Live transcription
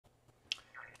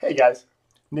Hey guys,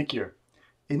 Nick here.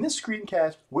 In this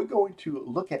screencast, we're going to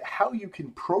look at how you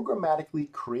can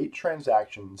programmatically create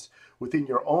transactions within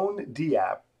your own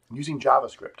DApp using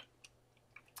JavaScript.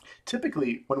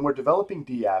 Typically, when we're developing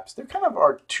DApps, there kind of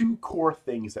are two core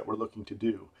things that we're looking to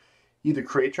do. Either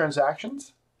create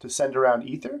transactions to send around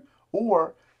Ether,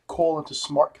 or call into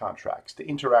smart contracts to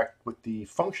interact with the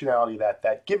functionality that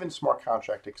that given smart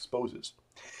contract exposes.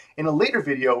 In a later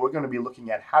video, we're going to be looking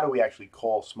at how do we actually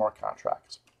call smart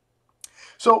contracts.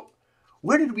 So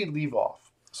where did we leave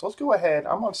off? So let's go ahead.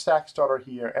 I'm on Stack Starter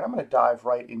here, and I'm going to dive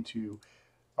right into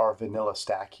our vanilla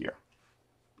stack here.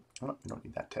 Oh, we don't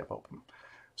need that tab open.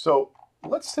 So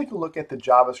let's take a look at the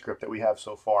JavaScript that we have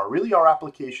so far. Really, our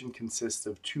application consists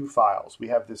of two files. We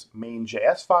have this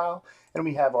main.js file, and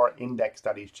we have our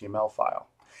index.html file.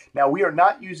 Now, we are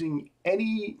not using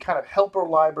any kind of helper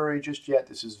library just yet.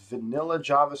 This is vanilla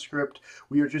JavaScript.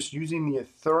 We are just using the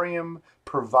Ethereum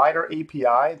provider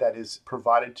API that is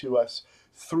provided to us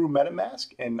through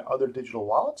MetaMask and other digital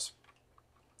wallets.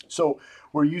 So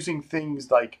we're using things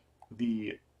like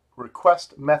the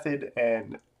request method,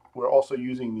 and we're also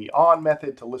using the on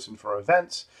method to listen for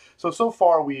events. So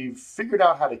far we've figured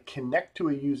out how to connect to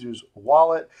a user's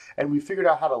wallet, and we figured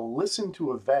out how to listen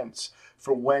to events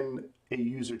for when a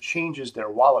user changes their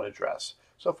wallet address.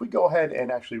 So if we go ahead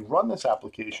and actually run this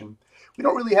application, we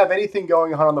don't really have anything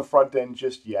going on the front end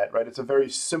just yet, right? It's a very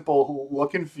simple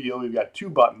look and feel. We've got two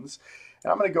buttons,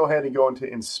 and I'm going to go ahead and go into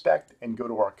inspect and go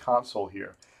to our console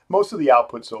here. Most of the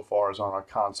output so far is on our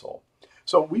console.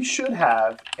 So we should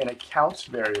have an accounts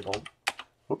variable,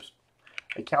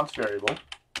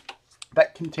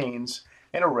 that contains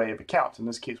an array of accounts. In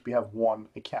this case, we have one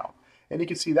account. And you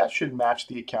can see that should match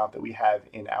the account that we have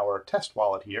in our test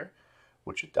wallet here,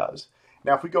 which it does.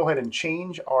 Now, if we go ahead and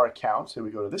change our account, so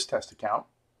we go to this test account,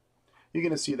 you're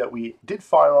going to see that we did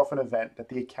fire off an event that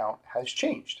the account has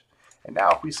changed. And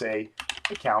now if we say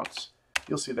accounts,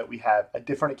 you'll see that we have a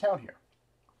different account here.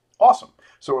 Awesome.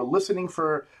 So we're listening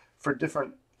for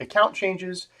different account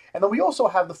changes. And then we also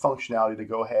have the functionality to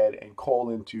go ahead and call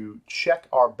in to check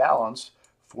our balance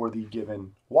for the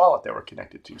given wallet that we're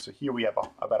connected to. So here we have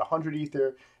about 100 Ether.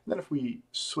 And then if we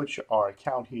switch our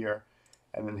account here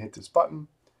and then hit this button,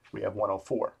 we have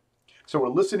 104. So we're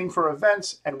listening for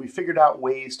events, and we figured out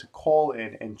ways to call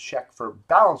in and check for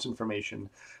balance information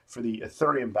for the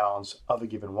Ethereum balance of a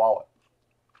given wallet.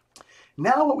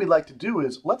 Now what we'd like to do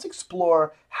is let's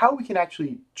explore how we can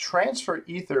actually transfer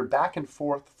Ether back and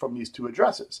forth from these two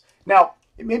addresses. Now,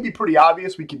 it may be pretty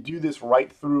obvious we could do this right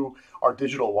through our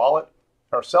digital wallet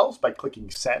ourselves by clicking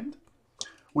send,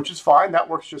 which is fine. That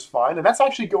works just fine. And that's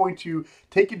actually going to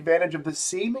take advantage of the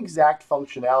same exact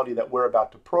functionality that we're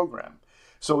about to program.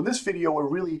 So in this video, we're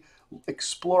really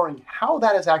exploring how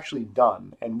that is actually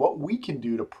done and what we can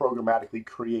do to programmatically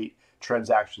create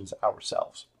transactions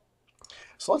ourselves.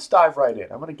 So let's dive right in.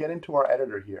 I'm going to get into our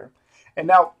editor here. And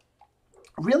now,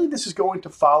 really, this is going to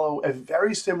follow a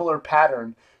very similar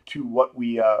pattern to what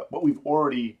we've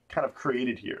already kind of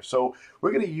created here. So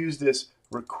we're going to use this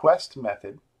request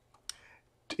method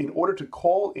in order to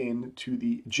call in to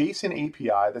the JSON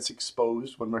API that's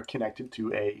exposed when we're connected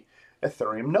to a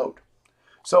Ethereum node.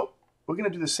 So we're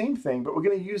going to do the same thing, but we're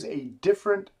going to use a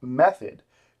different method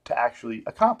to actually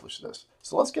accomplish this.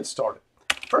 So let's get started.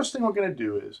 First thing we're going to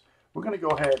do is we're going to go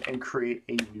ahead and create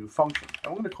a new function.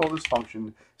 And we're going to call this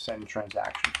function send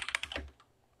transaction.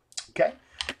 Okay,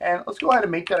 and let's go ahead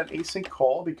and make that an async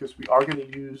call because we are going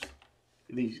to use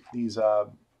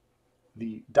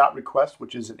the dot request,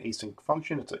 which is an async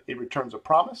function. It returns a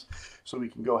promise. So we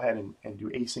can go ahead and do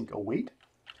async await.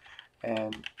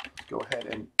 And let's go ahead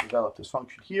and develop this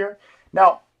function here.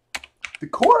 Now, the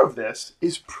core of this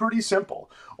is pretty simple.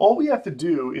 All we have to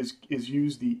do is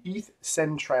use the ETH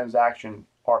send transaction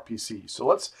RPC. So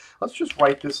let's just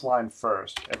write this line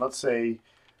first, and let's say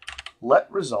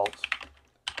let result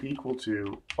equal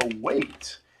to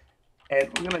await, and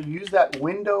we're going to use that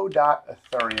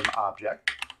window.Ethereum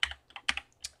object,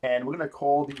 and we're going to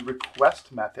call the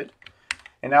request method.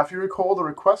 And now, if you recall, the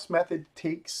request method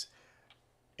takes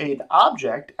an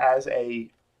object as a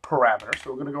parameter.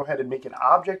 So we're going to go ahead and make an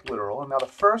object literal. And now the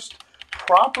first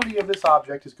property of this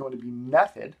object is going to be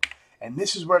method. And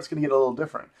this is where it's going to get a little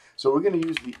different. So we're going to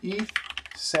use the ETH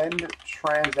send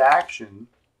transaction.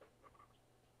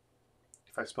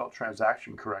 If I spelled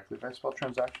transaction correctly, if I spelled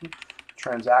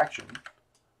transaction.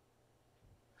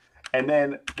 And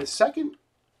then the second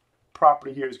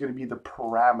property here is going to be the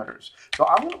parameters. So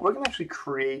we're going to actually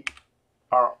create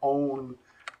our own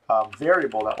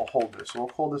variable that will hold this. So we'll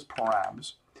call this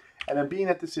params. And then being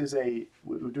that this is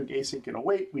we're doing async and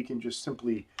await, we can just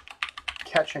simply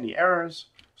catch any errors.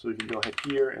 So we can go ahead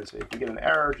here and say, if we get an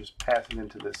error, just pass it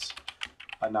into this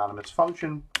anonymous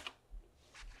function.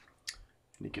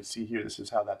 And you can see here, this is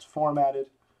how that's formatted,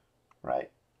 right?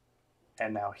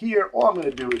 And now here, all I'm going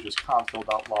to do is just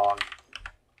console.log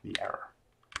the error.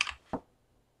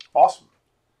 Awesome.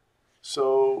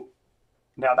 So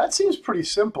now that seems pretty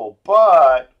simple,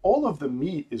 but all of the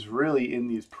meat is really in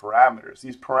these parameters.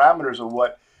 These parameters are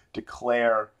what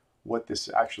declare what this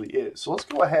actually is. So let's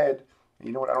go ahead, and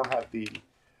you know what, I don't have the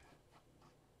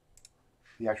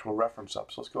actual reference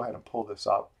up, so let's go ahead and pull this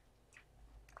up.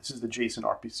 This is the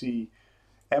JSON-RPC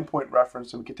endpoint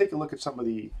reference, and we can take a look at some of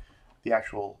the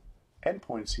actual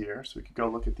endpoints here. So we could go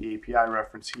look at the API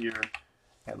reference here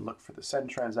and look for the send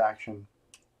transaction.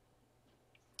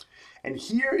 And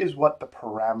here is what the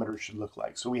parameters should look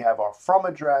like. So we have our from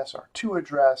address, our to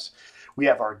address, we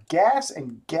have our gas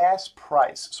and gas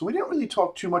price. So we didn't really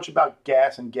talk too much about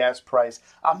gas and gas price.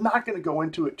 I'm not going to go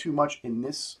into it too much in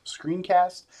this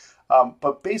screencast,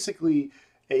 but basically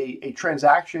a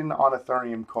transaction on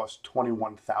Ethereum costs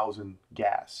 21,000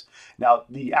 gas. Now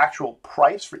the actual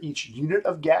price for each unit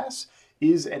of gas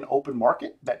is an open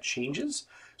market that changes.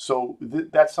 So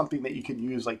that's something that you can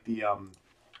use, like the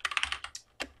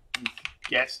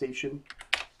gas station,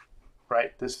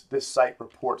 right? This site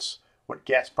reports what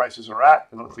gas prices are at.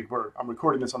 And it looks like I'm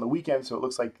recording this on the weekend, so it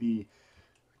looks like the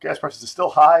gas prices are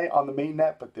still high on the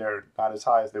mainnet, but they're not as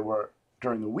high as they were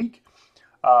during the week.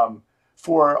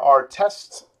 For our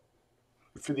tests,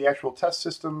 for the actual test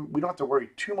system, we don't have to worry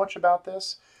too much about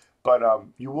this, but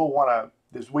you will want to,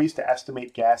 there's ways to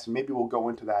estimate gas, and maybe we'll go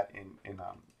into that in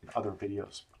other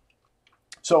videos.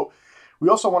 So we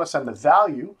also want to send the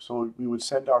value, so we would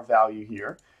send our value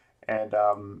here, and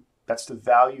that's the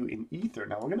value in Ether.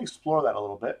 Now we're going to explore that a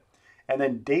little bit. And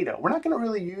then data. We're not going to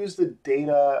really use the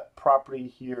data property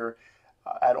here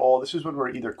at all. This is when we're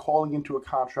either calling into a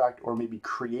contract or maybe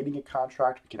creating a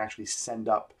contract. We can actually send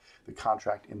up the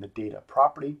contract in the data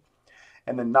property.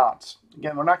 And then nonce.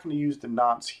 Again, we're not going to use the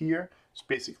nonce here. It's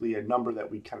basically a number that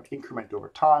we kind of increment over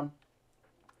time.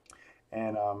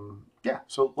 And yeah,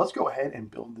 so let's go ahead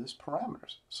and build this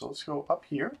parameters. So let's go up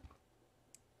here.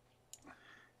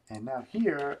 And now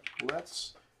here,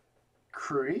 let's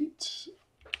create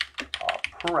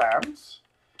params.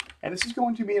 And this is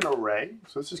going to be an array.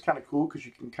 So this is kind of cool because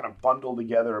you can kind of bundle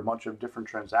together a bunch of different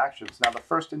transactions. Now the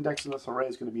first index in this array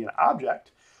is going to be an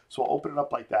object. So I'll open it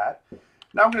up like that.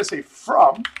 Now I'm going to say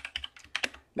from.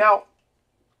 Now,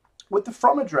 with the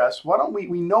from address, why don't we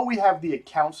know we have the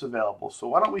accounts available. So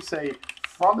why don't we say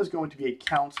from is going to be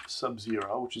accounts sub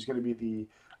 0, which is going to be the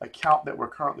account that we're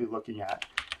currently looking at.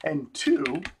 And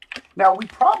to, now we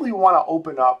probably want to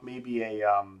open up maybe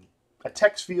a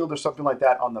text field or something like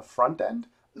that on the front end.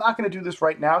 I'm not going to do this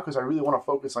right now because I really want to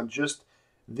focus on just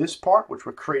this part, which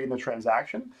we're creating the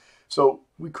transaction. So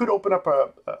we could open up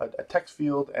a text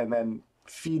field and then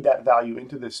feed that value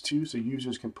into this too, so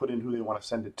users can put in who they want to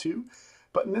send it to.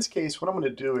 But in this case, what I'm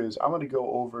going to do is I'm going to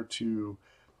go over to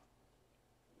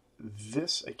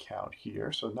this account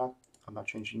here. So I'm not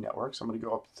changing networks. I'm going to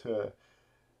go up to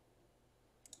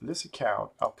this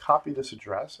account. I'll copy this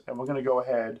address, and we're going to go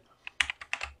ahead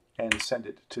and send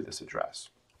it to this address.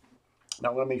 Now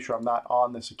I'm going to make sure I'm not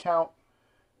on this account.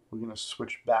 We're going to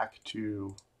switch back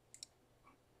to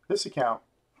this account,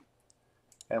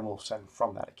 and we'll send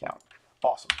from that account.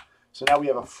 Awesome. So now we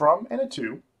have a from and a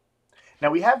to. Now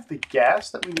we have the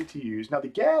gas that we need to use. Now the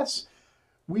gas,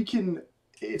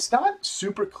 it's not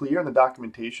super clear in the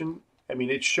documentation. I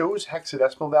mean, it shows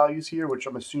hexadecimal values here, which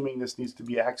I'm assuming this needs to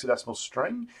be a hexadecimal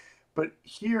string. But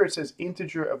here it says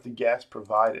integer of the gas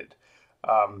provided.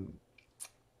 And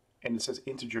it says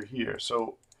integer here.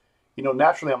 So, you know,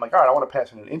 naturally I'm like, all right, I want to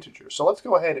pass in an integer. So let's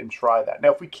go ahead and try that.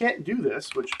 Now, if we can't do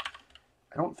this, which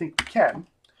I don't think we can,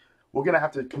 we're going to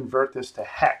have to convert this to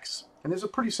hex. And there's a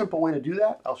pretty simple way to do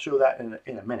that. I'll show that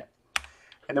in a minute.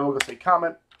 And then we'll go say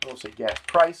comment, and we'll say gas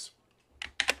price.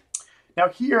 Now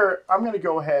here, I'm going to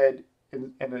go ahead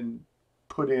and then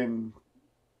put in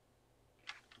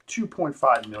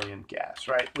 2.5 million gas,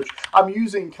 right? Which I'm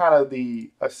using kind of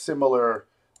a similar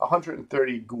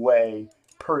 130 GWE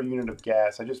per unit of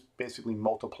gas. I just basically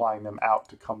multiplying them out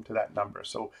to come to that number.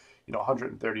 So, you know,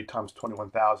 130 times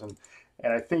 21,000.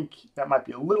 And I think that might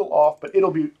be a little off, but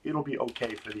it'll be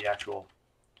okay for the actual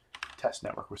test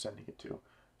network we're sending it to.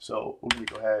 So we're going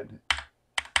to go ahead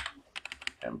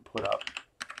and put up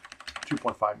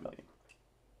 2.5 million.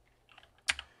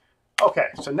 Okay,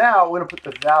 so now we're going to put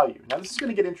the value. Now this is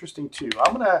going to get interesting too.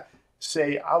 I'm going to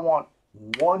say I want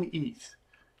 1 ETH.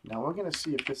 Now we're going to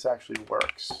see if this actually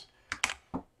works.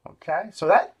 Okay, so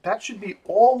that should be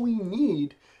all we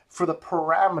need for the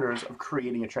parameters of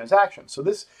creating a transaction. So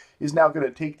this is now going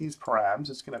to take these params,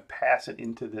 it's going to pass it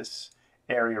into this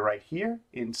area right here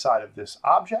inside of this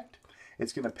object.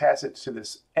 It's going to pass it to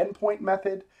this endpoint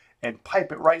method and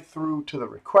pipe it right through to the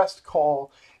request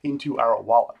call into our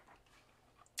wallet.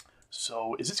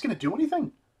 So is this going to do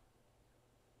anything?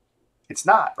 It's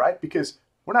not, right? Because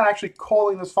we're not actually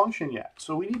calling this function yet.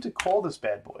 So we need to call this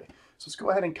bad boy. So let's go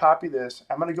ahead and copy this.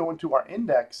 I'm going to go into our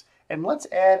index and let's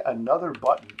add another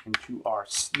button into our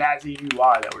snazzy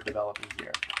UI that we're developing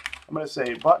here. I'm going to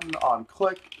say button on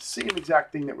click, same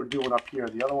exact thing that we're doing up here,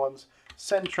 the other ones,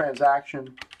 send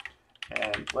transaction,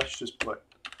 and let's just put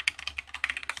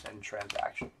send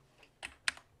transaction.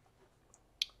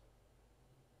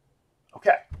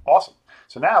 Okay, awesome.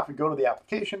 So now if we go to the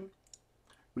application,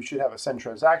 we should have a send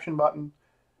transaction button.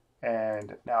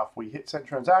 And now if we hit send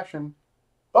transaction,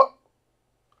 oh,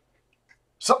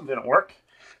 something didn't work.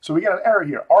 So we got an error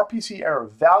here, RPC error.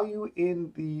 Value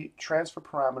in the transfer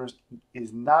parameters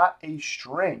is not a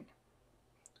string.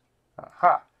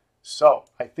 Aha. So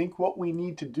I think what we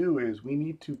need to do is we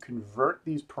need to convert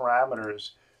these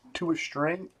parameters to a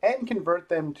string and convert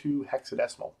them to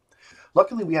hexadecimal.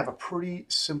 Luckily, we have a pretty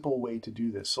simple way to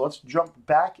do this. So let's jump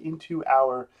back into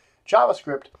our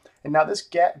JavaScript. And now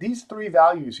these three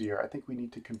values here, I think we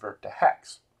need to convert to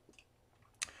hex.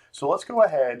 So let's go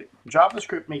ahead.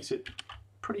 JavaScript makes it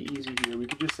pretty easy here. We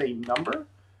could just say number,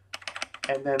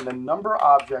 and then the number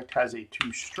object has a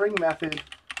toString method,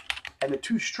 and the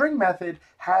toString method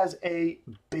has a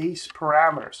base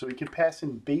parameter. So we can pass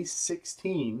in base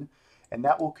 16, and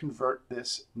that will convert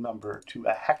this number to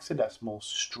a hexadecimal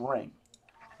string.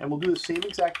 And we'll do the same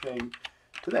exact thing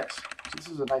to this. So this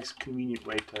is a nice convenient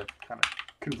way to kind of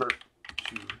convert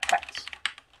to hex.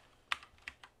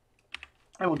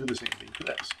 And we'll do the same thing to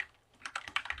this.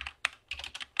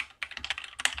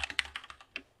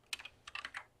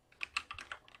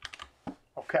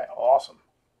 Okay, awesome.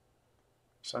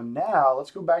 So now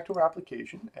let's go back to our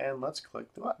application and let's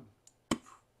click the button.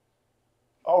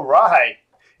 All right,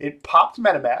 it popped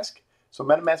MetaMask. So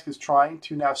MetaMask is trying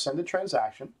to now send a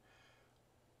transaction.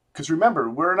 Because remember,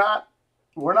 we're not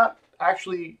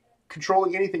actually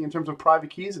controlling anything in terms of private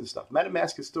keys and stuff.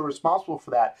 MetaMask is still responsible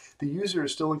for that. The user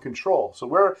is still in control. So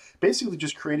we're basically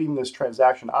just creating this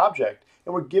transaction object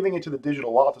and we're giving it to the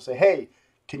digital wallet to say, hey,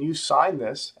 can you sign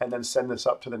this and then send this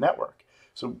up to the network?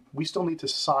 So we still need to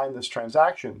sign this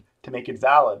transaction to make it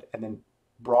valid and then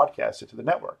broadcast it to the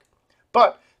network.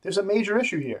 But there's a major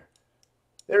issue here.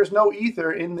 There's no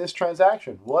Ether in this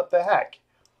transaction. What the heck?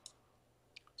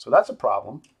 So that's a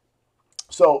problem.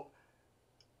 So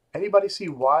anybody see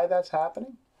why that's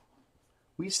happening?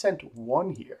 We sent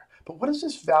 1 here. But what does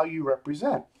this value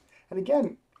represent? And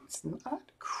again, it's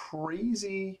not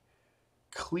crazy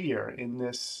clear in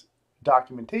this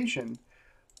documentation,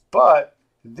 but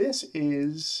this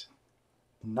is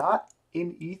not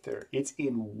in Ether. It's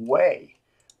in Way,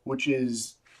 which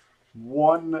is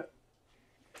 1/10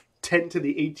 to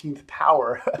the 18th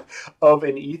power of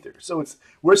an Ether. So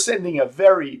we're sending a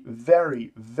very,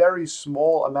 very, very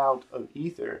small amount of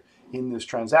Ether in this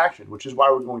transaction, which is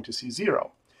why we're going to see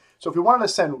 0. So if we wanted to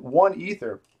send 1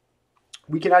 Ether,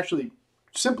 we can actually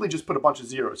simply just put a bunch of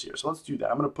zeros here. So let's do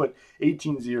that. I'm going to put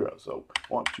 18 zeros. So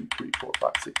 1, 2, 3, 4,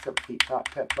 5, 6, 7, 8, 9,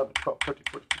 10, 11, 12, 13,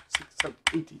 14, 15, 16,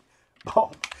 17, 18.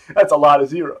 Boom. That's a lot of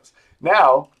zeros.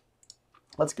 Now,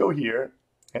 let's go here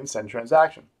and send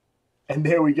transaction. And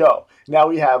there we go. Now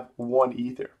we have 1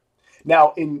 Ether.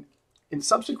 Now, in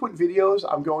subsequent videos,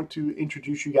 I'm going to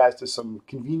introduce you guys to some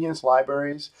convenience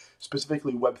libraries,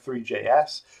 specifically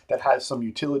Web3.js, that has some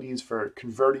utilities for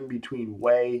converting between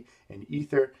Way and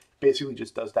Ether. Basically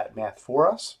just does that math for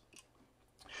us.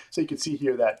 So you can see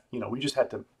here that, we just had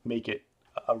to make it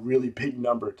a really big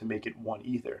number to make it 1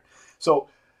 Ether. So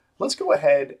let's go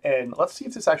ahead and let's see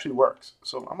if this actually works.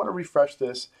 So I'm going to refresh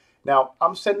this. Now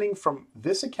I'm sending from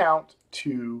this account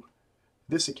to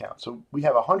this account. So we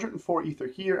have 104 Ether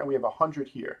here and we have 100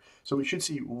 here. So we should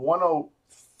see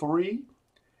 103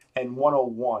 and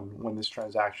 101 when this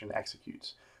transaction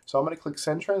executes. So I'm going to click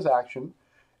send transaction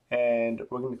and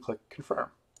we're going to click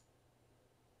confirm.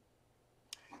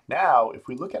 Now, if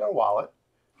we look at our wallet,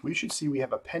 we should see we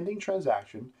have a pending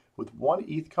transaction with 1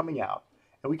 ETH coming out.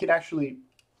 And we can actually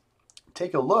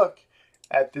take a look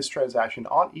at this transaction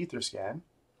on Etherscan.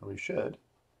 Or we should.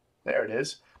 There it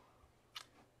is.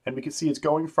 And we can see it's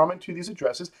going from and to these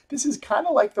addresses. This is kind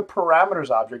of like the parameters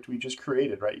object we just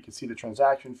created, right? You can see the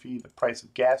transaction fee, the price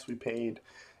of gas we paid,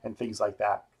 and things like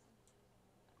that.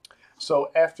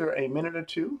 So after a minute or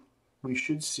two, we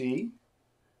should see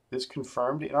this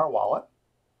confirmed in our wallet.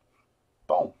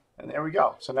 Boom. And there we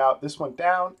go. So now this went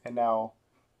down, and now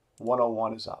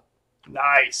 101 is up.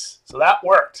 Nice. So that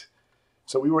worked.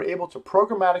 So we were able to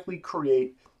programmatically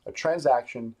create a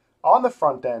transaction on the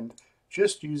front end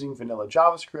just using vanilla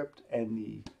JavaScript and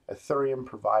the Ethereum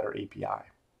provider API.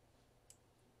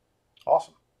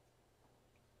 Awesome.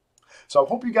 So I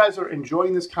hope you guys are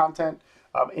enjoying this content.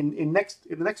 In the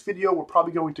next video, we're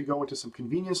probably going to go into some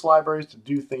convenience libraries to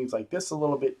do things like this a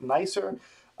little bit nicer.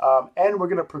 And we're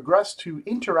going to progress to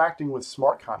interacting with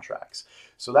smart contracts.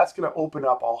 So that's going to open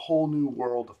up a whole new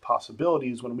world of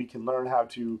possibilities when we can learn how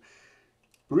to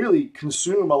really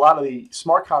consume a lot of the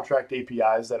smart contract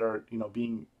APIs that are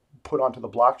being put onto the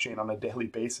blockchain on a daily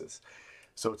basis.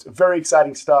 So it's very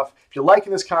exciting stuff. If you're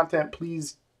liking this content,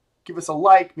 please give us a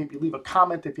like, maybe leave a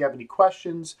comment if you have any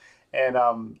questions, and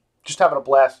just having a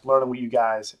blast learning with you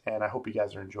guys, and I hope you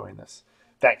guys are enjoying this.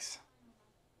 Thanks.